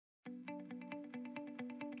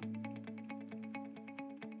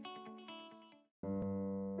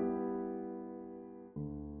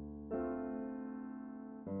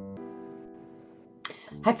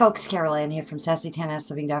Hi folks, Carolann here from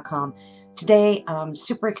SassyTownhouseLiving.com. Today I'm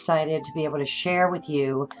super excited to be able to share with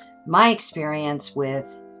you my experience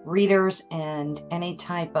with readers and any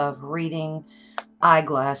type of reading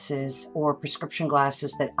eyeglasses or prescription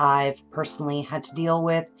glasses that I've personally had to deal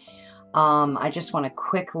with. I just want to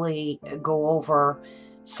quickly go over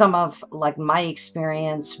some of my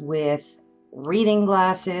experience with reading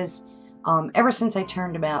glasses. Ever since I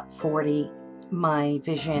turned about 40, my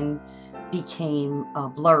vision became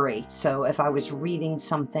blurry. So if I was reading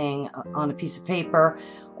something on a piece of paper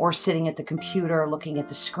or sitting at the computer looking at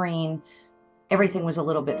the screen, everything was a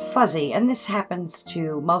little bit fuzzy. And this happens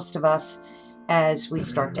to most of us as we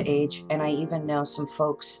start to age. And I even know some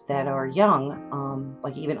folks that are young,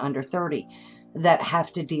 like even under 30, that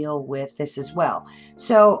have to deal with this as well.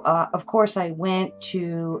 So of course I went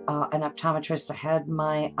to an optometrist. I had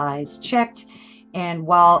my eyes checked, and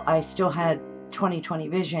while I still had 20/20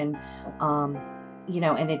 vision,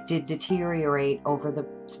 and it did deteriorate over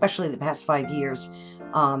especially the past 5 years,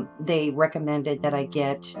 they recommended that I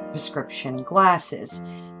get prescription glasses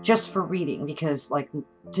just for reading, because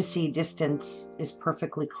to see distance is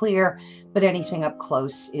perfectly clear, but anything up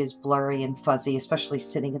close is blurry and fuzzy, especially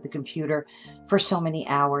sitting at the computer for so many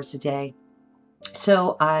hours a day.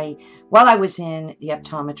 So while I was in the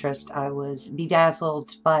optometrist, I was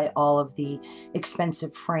bedazzled by all of the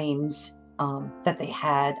expensive frames that they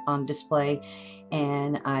had on display,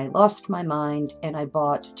 and I lost my mind and I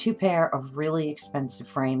bought 2 pair of really expensive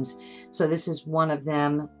frames. So this is one of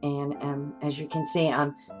them, and as you can see,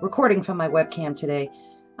 I'm recording from my webcam today.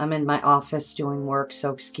 I'm in my office doing work,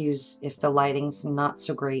 so excuse if the lighting's not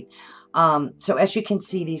so great. So as you can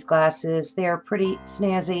see, these glasses, they're pretty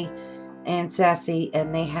snazzy and sassy,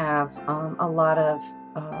 and they have a lot of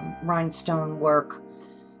rhinestone work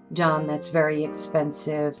done that's very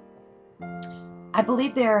expensive. I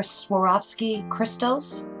believe they're Swarovski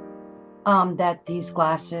crystals that these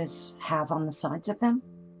glasses have on the sides of them.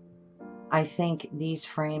 I think these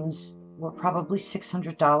frames were probably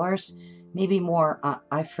 $600, maybe more.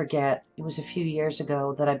 I forget. It was a few years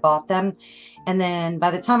ago that I bought them. And then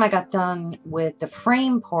by the time I got done with the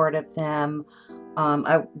frame part of them,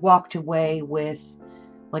 I walked away with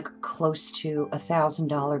close to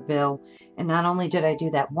 $1,000 bill. And not only did I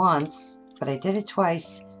do that once, but I did it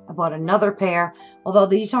twice. I bought another pair, although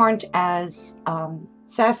these aren't as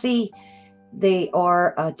sassy. They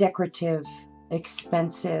are a decorative,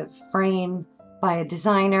 expensive frame by a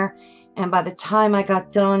designer. And by the time I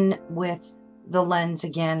got done with the lens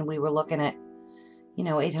again, we were looking at,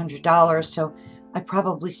 $800. So I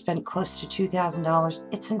probably spent close to $2,000.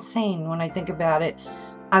 It's insane when I think about it.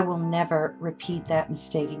 I will never repeat that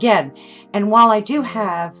mistake again. And while I do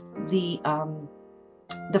have the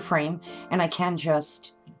frame, and I can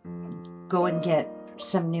just go and get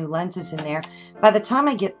some new lenses in there, by the time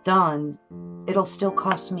I get done, it'll still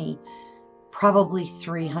cost me probably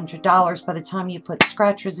 $300 by the time you put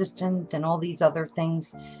scratch resistant and all these other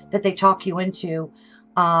things that they talk you into.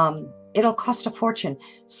 It'll cost a fortune.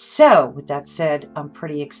 So with that said, I'm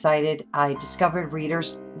pretty excited. I discovered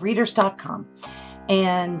readers.com,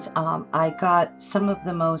 and I got some of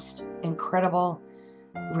the most incredible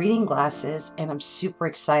reading glasses, and I'm super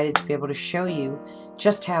excited to be able to show you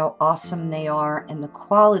just how awesome they are, and the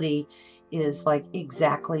quality is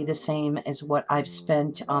exactly the same as what I've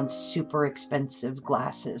spent on super expensive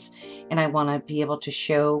glasses. And I want to be able to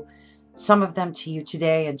show some of them to you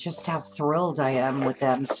today and just how thrilled I am with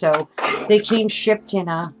them. So they came shipped in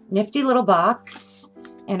a nifty little box,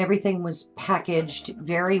 and everything was packaged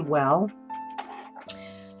very well.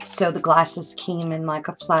 So the glasses came in like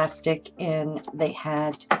a plastic, and they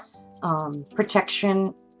had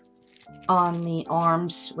protection on the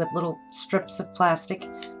arms with little strips of plastic.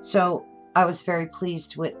 So I was very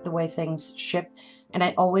pleased with the way things ship. And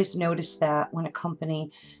I always notice that when a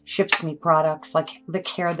company ships me products, the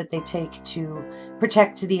care that they take to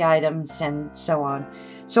protect the items and so on.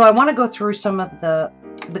 So I want to go through some of the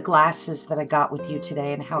glasses that I got with you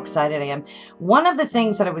today and how excited I am. One of the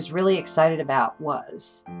things that I was really excited about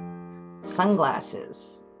was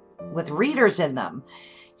sunglasses with readers in them.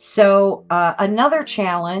 So another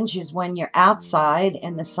challenge is when you're outside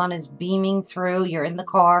and the sun is beaming through, you're in the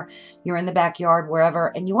car, you're in the backyard, wherever,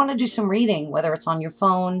 and you want to do some reading, whether it's on your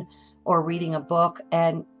phone or reading a book,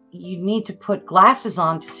 and you need to put glasses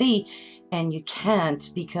on to see, and you can't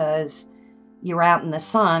because you're out in the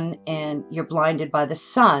sun and you're blinded by the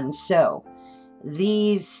sun. So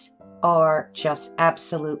these are just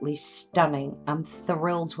absolutely stunning. I'm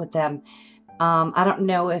thrilled with them. I don't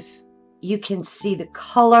know if you can see the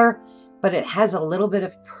color, but it has a little bit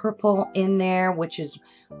of purple in there, which is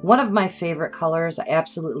one of my favorite colors. I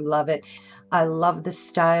absolutely love it. I love the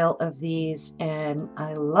style of these, and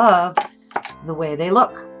I love the way they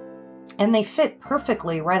look. And they fit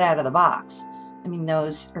perfectly right out of the box. I mean,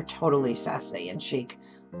 those are totally sassy and chic.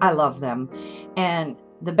 I love them. And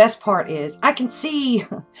the best part is I can see.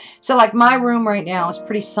 So like my room right now is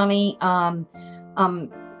pretty sunny.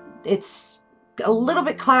 It's a little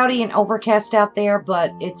bit cloudy and overcast out there,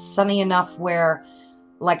 but it's sunny enough where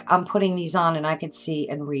like I'm putting these on and I can see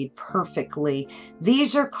and read perfectly.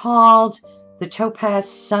 These are called the Topaz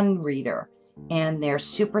Sun Reader, and they're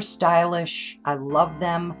super stylish. I love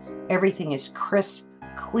them. Everything is crisp,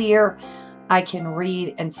 clear. I can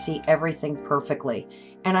read and see everything perfectly.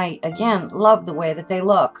 And I, again, love the way that they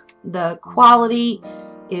look. The quality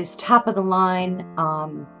is top of the line.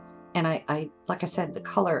 And I, like I said, the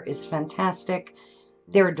color is fantastic.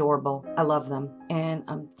 They're adorable. I love them. And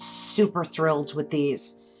I'm super thrilled with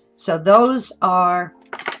these. So those are,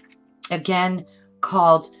 again,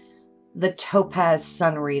 called the Topaz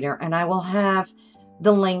Sun Reader. And I will have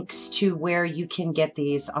the links to where you can get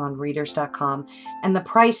these on readers.com. And the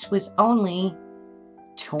price was only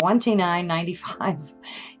 $29.95.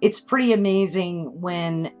 It's pretty amazing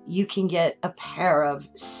when you can get a pair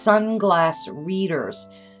of sunglass readers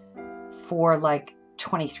for like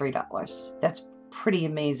 $23. That's pretty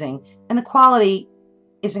amazing. And the quality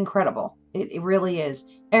is incredible. It really is.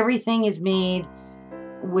 Everything is made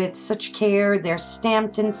with such care. They're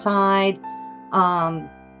stamped inside.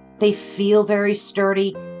 They feel very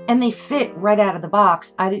sturdy, and they fit right out of the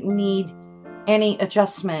box. I didn't need any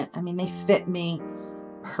adjustment. I mean, they fit me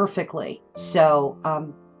perfectly. So,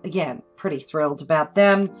 again, pretty thrilled about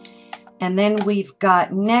them. And then we've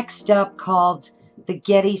got next up called the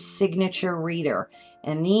Getty Signature Reader.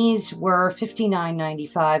 And these were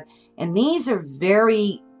 $59.95. And these are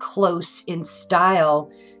very close in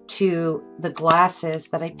style to the glasses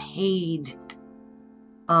that I paid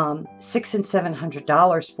 $600 and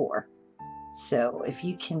 $700 for. So if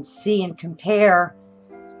you can see and compare,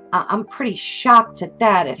 I'm pretty shocked at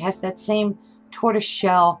that. It has that same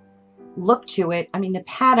tortoiseshell look to it. I mean, the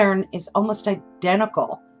pattern is almost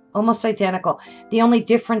identical. Almost identical. The only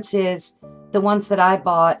difference is the ones that I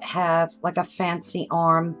bought have like a fancy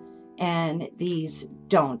arm and these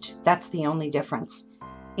don't. That's the only difference.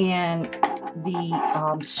 And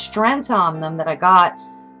the strength on them that I got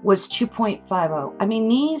was 2.50. I mean,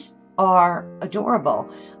 these are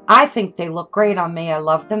adorable. I think they look great on me. I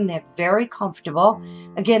love them. They're very comfortable.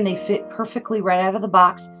 Again, they fit perfectly right out of the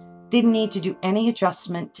box. Didn't need to do any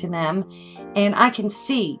adjustment to them. And I can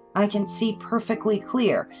see perfectly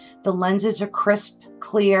clear. The lenses are crisp,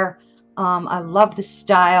 clear. I love the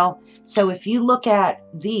style. So if you look at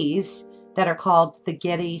these that are called the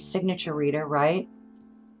Getty Signature Reader, right?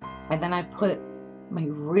 And then I put my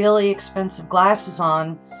really expensive glasses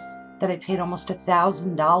on that I paid almost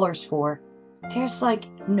 $1,000 for. There's like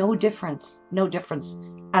no difference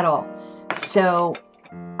at all. So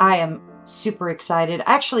I am super excited.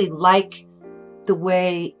 I actually like the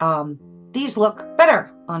way these look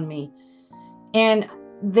better on me. And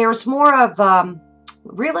there's more of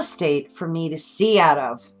real estate for me to see out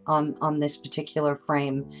of on this particular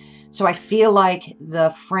frame. So I feel like the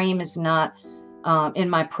frame is not in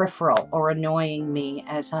my peripheral or annoying me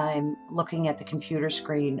as I'm looking at the computer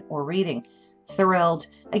screen or reading. Thrilled.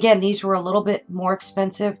 Again, these were a little bit more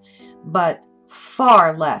expensive, but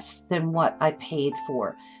far less than what I paid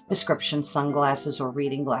for prescription sunglasses or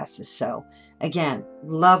reading glasses. So again,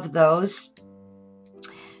 love those.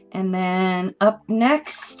 And then up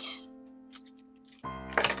next,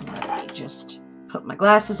 let me just put my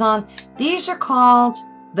glasses on. These are called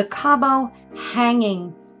the Cabo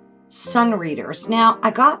Hanging Sun Readers. Now,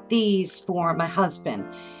 I got these for my husband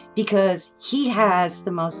because he has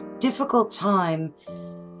the most difficult time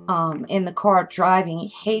in the car driving. He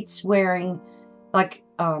hates wearing like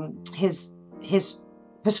his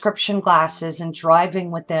prescription glasses and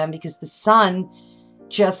driving with them because the sun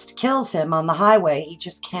just kills him on the highway. He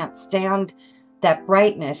just can't stand that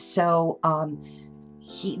brightness. So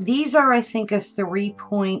these are, I think, a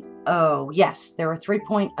 3.0. Yes, they're a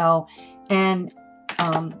 3.0. And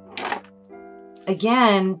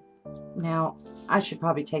again, now I should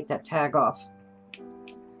probably take that tag off.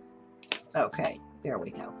 Okay, there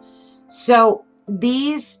we go. So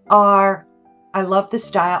these are, I love the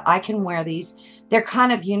style. I can wear these. They're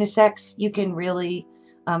kind of unisex. You can really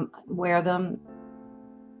wear them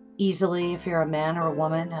easily if you're a man or a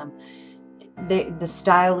woman. The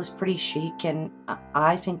style is pretty chic, and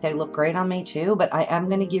I think they look great on me too, but I am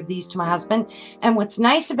going to give these to my husband. And what's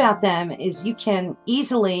nice about them is you can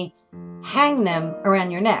easily hang them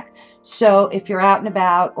around your neck. So if you're out and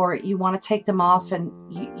about, or you want to take them off, and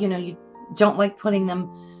you don't like putting them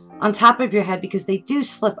on top of your head because they do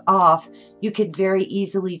slip off, you could very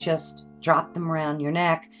easily just drop them around your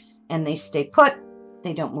neck and they stay put.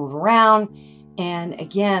 They don't move around. And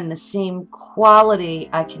again, the same quality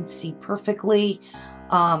I can see perfectly.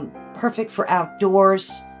 Perfect for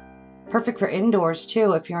outdoors, perfect for indoors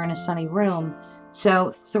too if you're in a sunny room.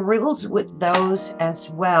 So thrilled with those as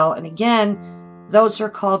well. And again, those are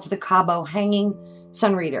called the Cabo Hanging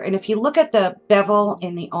Sun Reader. And if you look at the bevel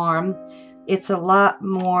in the arm, it's a lot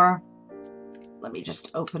more. Let me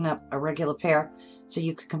just open up a regular pair so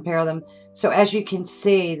you can compare them. So as you can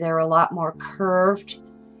see, they're a lot more curved,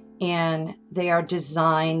 and they are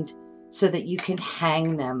designed so that you can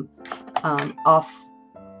hang them off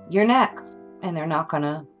your neck, and they're not going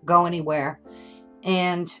to go anywhere.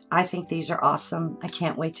 And I think these are awesome. I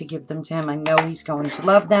can't wait to give them to him. I know he's going to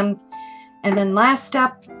love them. And then last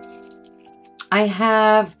up, I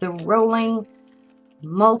have the rolling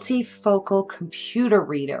multifocal computer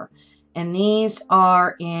reader. And these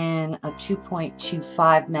are in a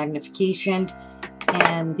 2.25 magnification.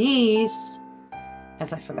 And these,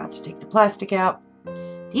 as I forgot to take the plastic out,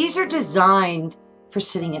 these are designed for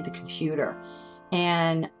sitting at the computer.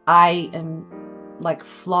 And I am like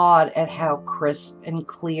flawed at how crisp and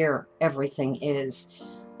clear everything is.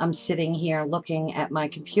 I'm sitting here looking at my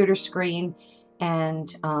computer screen,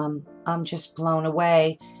 and I'm just blown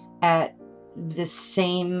away at the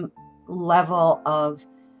same level of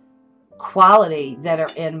quality that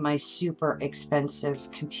are in my super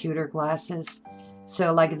expensive computer glasses.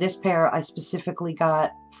 So like this pair I specifically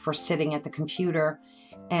got for sitting at the computer,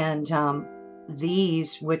 and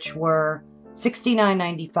these, which were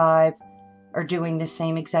 $69.95, are doing the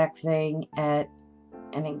same exact thing at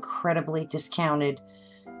an incredibly discounted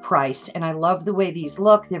price. And I love the way these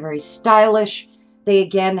look. They're very stylish. They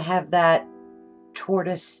again have that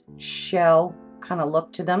tortoise shell kind of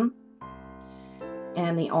look to them,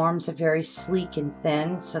 and the arms are very sleek and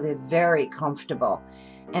thin, so they're very comfortable.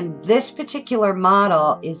 And this particular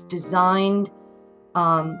model is designed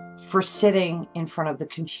for sitting in front of the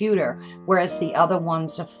computer, whereas the other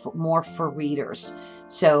ones are more for readers.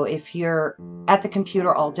 So if you're at the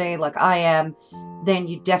computer all day like I am, then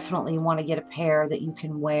you definitely want to get a pair that you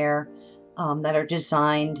can wear that are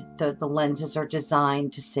designed, the lenses are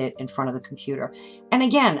designed to sit in front of the computer. And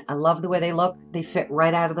again, I love the way they look. They fit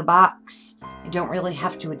right out of the box. I don't really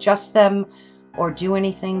have to adjust them or do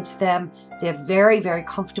anything to them. They're very, very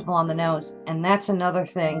comfortable on the nose. And that's another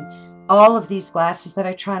thing. All of these glasses that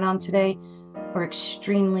I tried on today are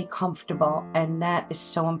extremely comfortable, and that is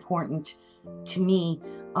so important to me.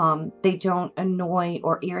 They don't annoy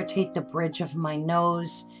or irritate the bridge of my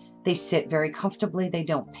nose. They sit very comfortably. They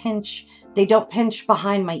don't pinch. They don't pinch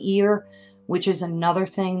behind my ear, which is another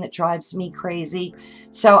thing that drives me crazy.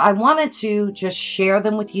 So I wanted to just share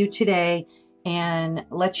them with you today and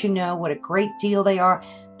let you know what a great deal they are.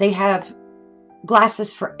 They have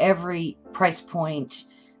glasses for every price point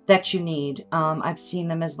that you need. I've seen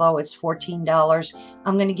them as low as $14.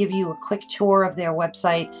 I'm going to give you a quick tour of their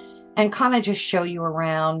website and kind of just show you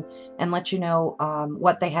around and let you know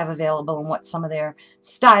what they have available and what some of their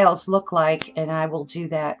styles look like. And I will do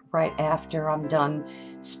that right after I'm done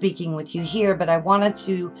speaking with you here. But I wanted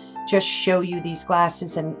to just show you these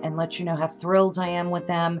glasses and let you know how thrilled I am with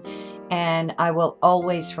them. And I will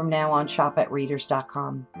always from now on shop at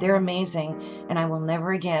readers.com. They're amazing, and I will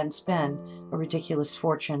never again spend a ridiculous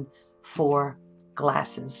fortune for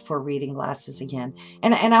glasses, for reading glasses again.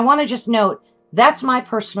 And I want to just note, that's my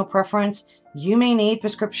personal preference. You may need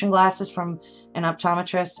prescription glasses from an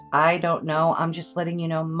optometrist. I don't know. I'm just letting you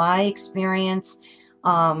know my experience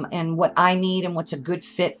and what I need and what's a good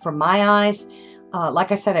fit for my eyes.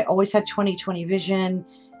 Like I said, I always had 20/20 vision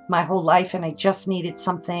my whole life, and I just needed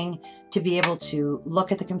something to be able to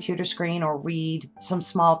look at the computer screen or read some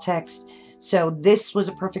small text. So this was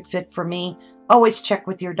a perfect fit for me. Always check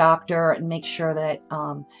with your doctor and make sure that,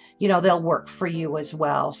 they'll work for you as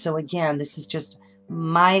well. So again, this is just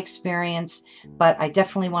my experience, but I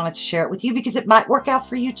definitely wanted to share it with you because it might work out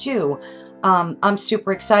for you too. I'm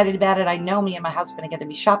super excited about it. I know me and my husband are going to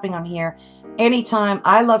be shopping on here anytime.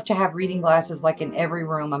 I love to have reading glasses like in every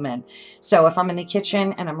room I'm in. So if I'm in the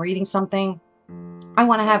kitchen and I'm reading something, I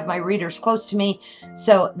want to have my readers close to me.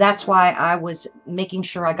 So that's why I was making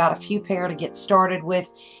sure I got a few pair to get started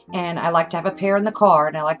with. And I like to have a pair in the car,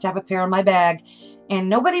 and I like to have a pair in my bag. And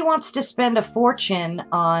nobody wants to spend a fortune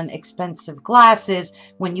on expensive glasses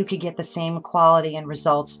when you could get the same quality and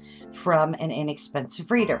results from an inexpensive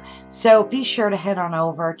reader. So be sure to head on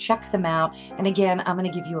over, check them out. And again, I'm going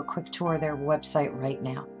to give you a quick tour of their website right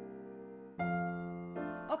now.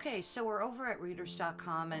 Okay, so we're over at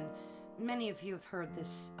readers.com, and many of you have heard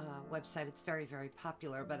this website. It's very, very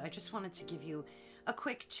popular, but I just wanted to give you a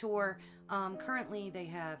quick tour. Currently, they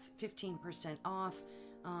have 15% off.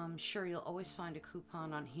 Sure, you'll always find a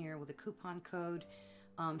coupon on here with a coupon code.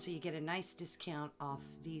 So you get a nice discount off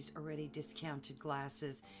these already discounted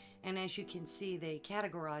glasses. And as you can see, they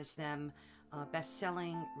categorize them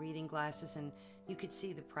best-selling reading glasses, and you could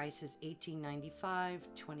see the prices: $18.95,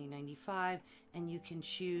 $20.95, and you can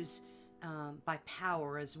choose by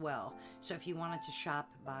power as well. So if you wanted to shop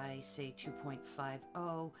by, say,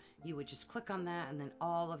 2.50, you would just click on that, and then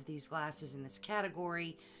all of these glasses in this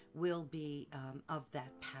category will be of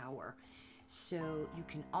that power. So you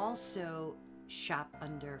can also shop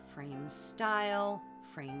under frame style,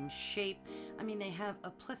 frame shape. I mean, they have a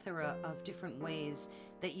plethora of different ways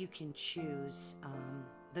that you can choose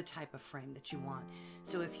the type of frame that you want.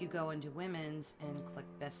 So if you go into women's and click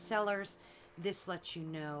bestsellers, this lets you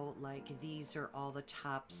know, like, these are all the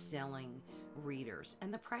top selling readers.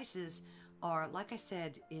 And the prices are, like I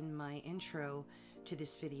said in my intro to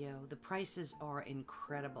this video, the prices are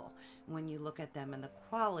incredible when you look at them, and the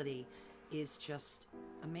quality is just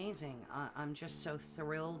amazing. I'm just so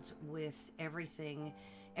thrilled with everything.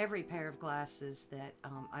 Every pair of glasses that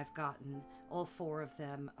I've gotten, all four of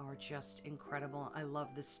them are just incredible. I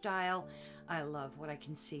love the style. I love what I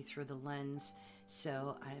can see through the lens.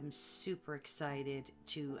 So I'm super excited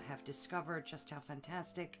to have discovered just how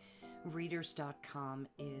fantastic readers.com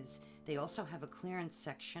is. They also have a clearance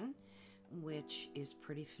section, which is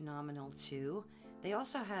pretty phenomenal too. They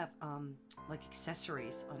also have like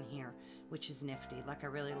accessories on here, which is nifty. Like, I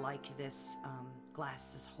really like this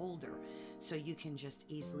glasses holder, so you can just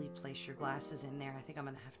easily place your glasses in there. I think I'm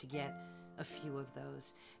gonna have to get a few of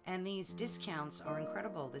those. And these discounts are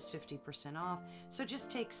incredible, this 50% off. So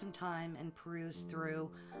just take some time and peruse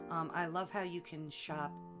through. I love how you can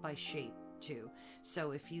shop by shape too.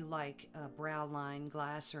 So if you like a brow line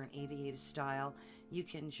glass or an aviator style, you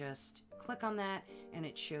can just click on that, and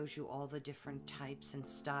it shows you all the different types and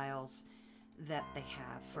styles that they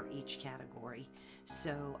have for each category.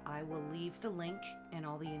 So I will leave the link and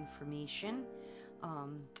all the information.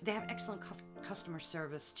 They have excellent customer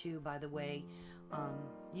service too, by the way.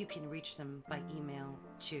 You can reach them by email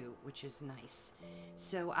too, which is nice.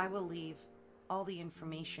 So I will leave all the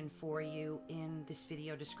information for you in this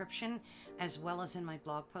video description, as well as in my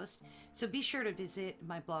blog post. So be sure to visit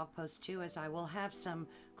my blog post too, as I will have some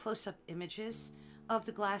close-up images of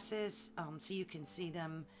the glasses, so you can see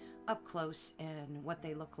them up close and what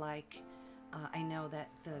they look like. I know that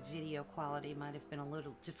the video quality might have been a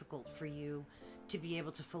little difficult for you to be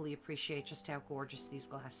able to fully appreciate just how gorgeous these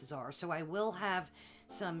glasses are. So I will have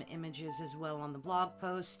some images as well on the blog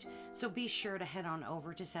post. So be sure to head on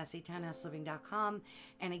over to SassyTownhouseLiving.com.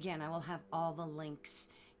 And again, I will have all the links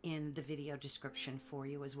in the video description for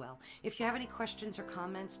you as well. If you have any questions or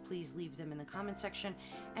comments, please leave them in the comment section.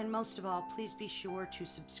 And most of all, please be sure to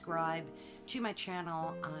subscribe to my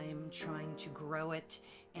channel. I'm trying to grow it,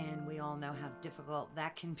 and we all know how difficult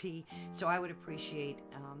that can be. So I would appreciate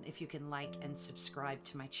if you can like and subscribe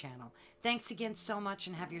to my channel. Thanks again so much,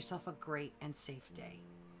 and have yourself a great and safe day.